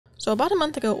So about a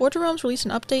month ago, Order Realms released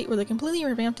an update where they completely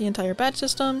revamped the entire badge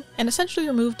system and essentially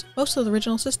removed most of the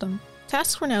original system.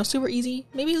 Tasks were now super easy,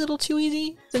 maybe a little too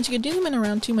easy, since you could do them in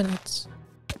around 2 minutes.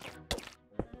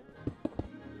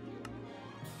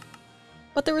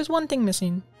 But there was one thing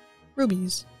missing.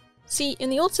 Rubies. See,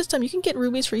 in the old system you can get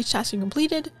rubies for each task you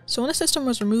completed, so when the system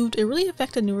was removed it really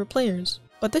affected newer players.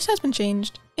 But this has been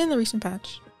changed in the recent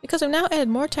patch, because I've now added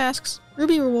more tasks,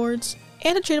 ruby rewards,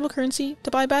 and a tradable currency to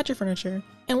buy badger furniture.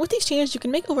 And with these changes you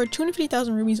can make over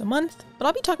 250,000 rubies a month, but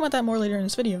I'll be talking about that more later in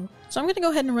this video. So I'm going to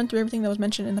go ahead and run through everything that was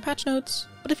mentioned in the patch notes,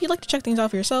 but if you'd like to check things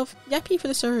out for yourself, the IP for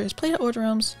the server is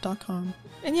play.orderrealms.com.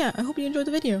 And yeah, I hope you enjoyed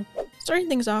the video. Starting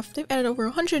things off, they've added over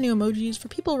 100 new emojis for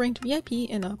people ranked VIP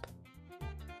and up.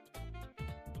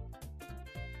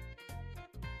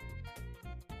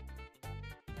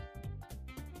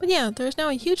 But yeah, there is now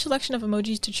a huge selection of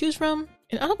emojis to choose from,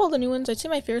 and out of all the new ones, I'd say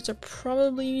my favorites are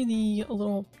probably the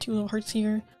two little hearts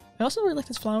here. I also really like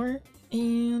this flower,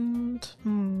 and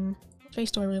what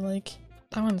face do I really like?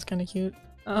 That one's kind of cute.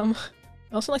 I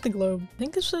also like the globe. I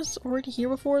think this was already here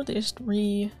before, they just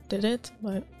redid it,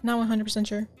 but not 100%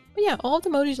 sure. But yeah, all of the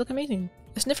emojis look amazing.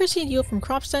 The sniffer seed yield from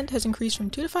crop scent has increased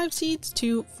from 2 to 5 seeds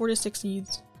to 4 to 6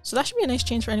 seeds. So that should be a nice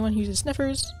change for anyone who uses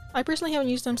sniffers. I personally haven't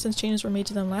used them since changes were made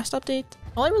to them last update.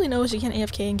 All I really know is you can't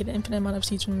AFK and get an infinite amount of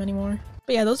seeds from them anymore.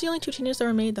 But yeah, those are the only 2 changes that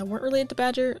were made that weren't related to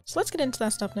Badger, so let's get into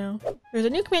that stuff now. There's a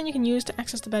new command you can use to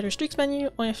access the Badger Streaks menu.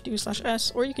 All you have to do is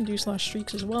 /s, or you can do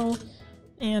 /streaks as well.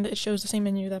 And it shows the same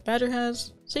menu that Badger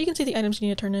has, so you can see the items you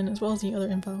need to turn in as well as the other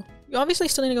info. You obviously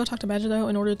still need to go talk to Badger though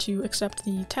in order to accept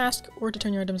the task or to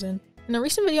turn your items in. In a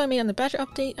recent video I made on the Badger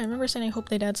update, I remember saying I hope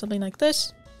they'd add something like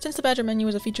this, since the Badger menu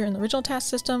was a feature in the original task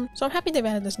system, so I'm happy they've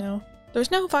added this now. There's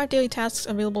now 5 daily tasks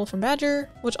available from Badger,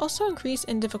 which also increase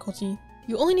in difficulty.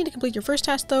 You only need to complete your first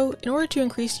task though in order to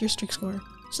increase your streak score,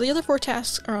 so the other 4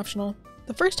 tasks are optional.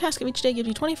 The first task of each day gives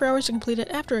you 24 hours to complete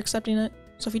it after accepting it,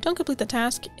 so if you don't complete the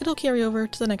task, it'll carry over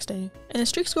to the next day, and the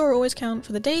streak score will always count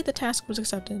for the day the task was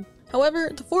accepted.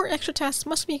 However, the 4 extra tasks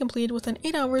must be completed within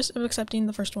 8 hours of accepting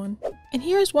the first one. And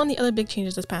here is one of the other big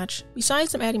changes this patch.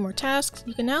 Besides them adding more tasks,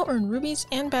 you can now earn rubies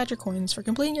and badger coins for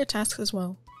completing your tasks as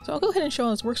well. So I'll go ahead and show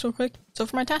how this works real quick. So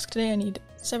for my task today I need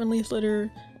 7 leaf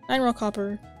litter, 9 raw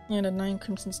copper, and 9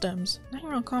 crimson stems. 9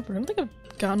 raw copper, I don't think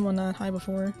I've gotten one that high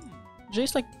before.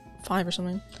 Just like 5 or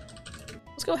something.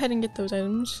 Let's go ahead and get those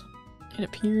items. It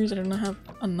appears I do not have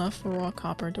enough raw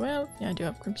copper. Do I have? Yeah, I do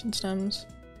have crimson stems.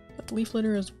 Got the leaf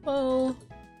litter as well.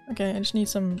 Okay, I just need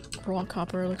some raw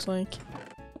copper, it looks like.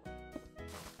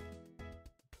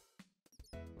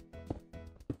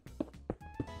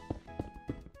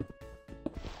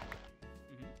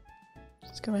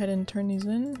 Let's go ahead and turn these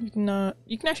in.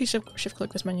 You can actually shift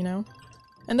click this menu now.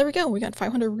 And there we go, we got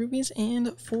 500 rubies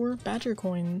and 4 badger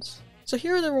coins. So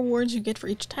here are the rewards you get for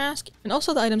each task, and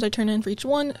also the items I turn in for each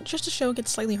one, just to show it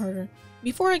gets slightly harder.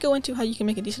 Before I go into how you can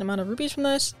make a decent amount of rubies from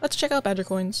this, let's check out badger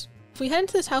coins. If we head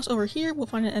into this house over here, we'll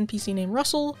find an NPC named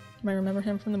Russell. You might remember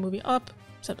him from the movie Up,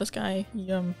 except this guy, he's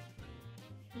kind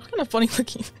of funny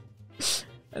looking.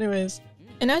 Anyways,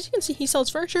 and as you can see, he sells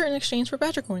furniture in exchange for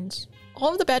badger coins.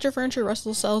 All of the badger furniture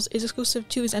Russell sells is exclusive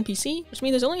to his NPC, which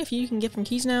means there's only a few you can get from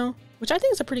keys now, which I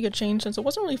think is a pretty good change since it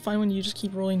wasn't really fun when you just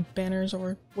keep rolling banners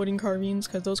or wooden carvings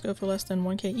because those go for less than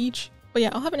 1k each. But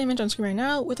yeah, I'll have an image on screen right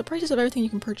now with the prices of everything you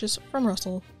can purchase from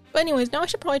Russell. But anyways, now I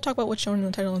should probably talk about what's shown in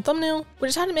the title and thumbnail, which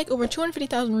is how to make over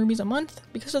 250,000 rubies a month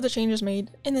because of the changes made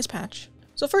in this patch.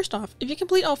 So first off, if you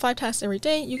complete all 5 tasks every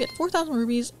day, you get 4,000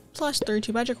 rubies plus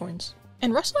 32 badger coins.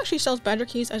 And Russell actually sells badger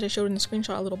keys as I showed in the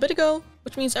screenshot a little bit ago,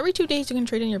 which means every 2 days you can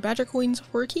trade in your badger coins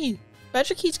for a key.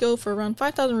 Badger keys go for around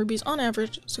 5,000 rubies on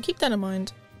average, so keep that in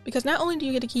mind, because not only do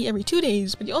you get a key every 2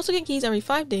 days, but you also get keys every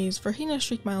 5 days for hitting a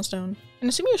streak milestone. And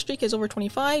assuming your streak is over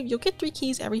 25, you'll get 3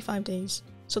 keys every 5 days.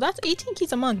 So that's 18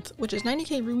 keys a month, which is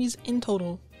 90k rubies in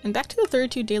total. And back to the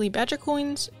 32 daily badger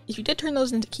coins, if you did turn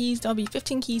those into keys, that'll be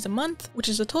 15 keys a month, which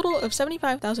is a total of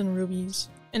 75,000 rubies.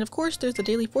 And of course, there's the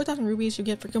daily 4,000 rubies you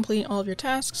get for completing all of your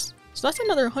tasks, so that's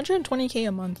another 120k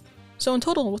a month. So in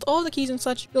total, with all the keys and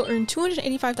such, you'll earn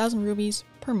 285,000 rubies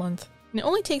per month. And it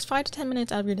only takes 5 to 10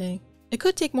 minutes out of your day. It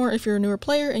could take more if you're a newer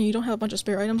player and you don't have a bunch of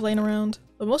spare items laying around,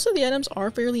 but most of the items are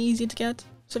fairly easy to get.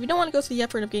 So if you don't want to go through the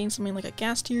effort of getting something like a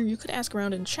gas tier, you could ask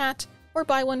around in chat, or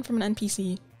buy one from an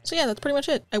NPC. So yeah, that's pretty much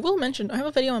it. I will mention, I have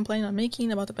a video I'm planning on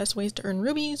making about the best ways to earn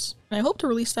rubies, and I hope to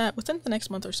release that within the next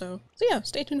month or so. So yeah,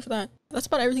 stay tuned for that. That's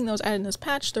about everything that was added in this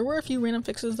patch. There were a few random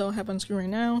fixes that I'll have on screen right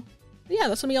now. But yeah,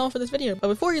 that's gonna be all for this video. But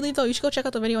before you leave though, you should go check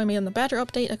out the video I made on the Badger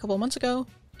update a couple of months ago.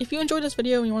 If you enjoyed this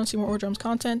video and you want to see more Order Realms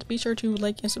content, be sure to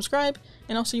like and subscribe,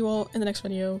 and I'll see you all in the next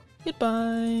video.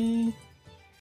 Goodbye!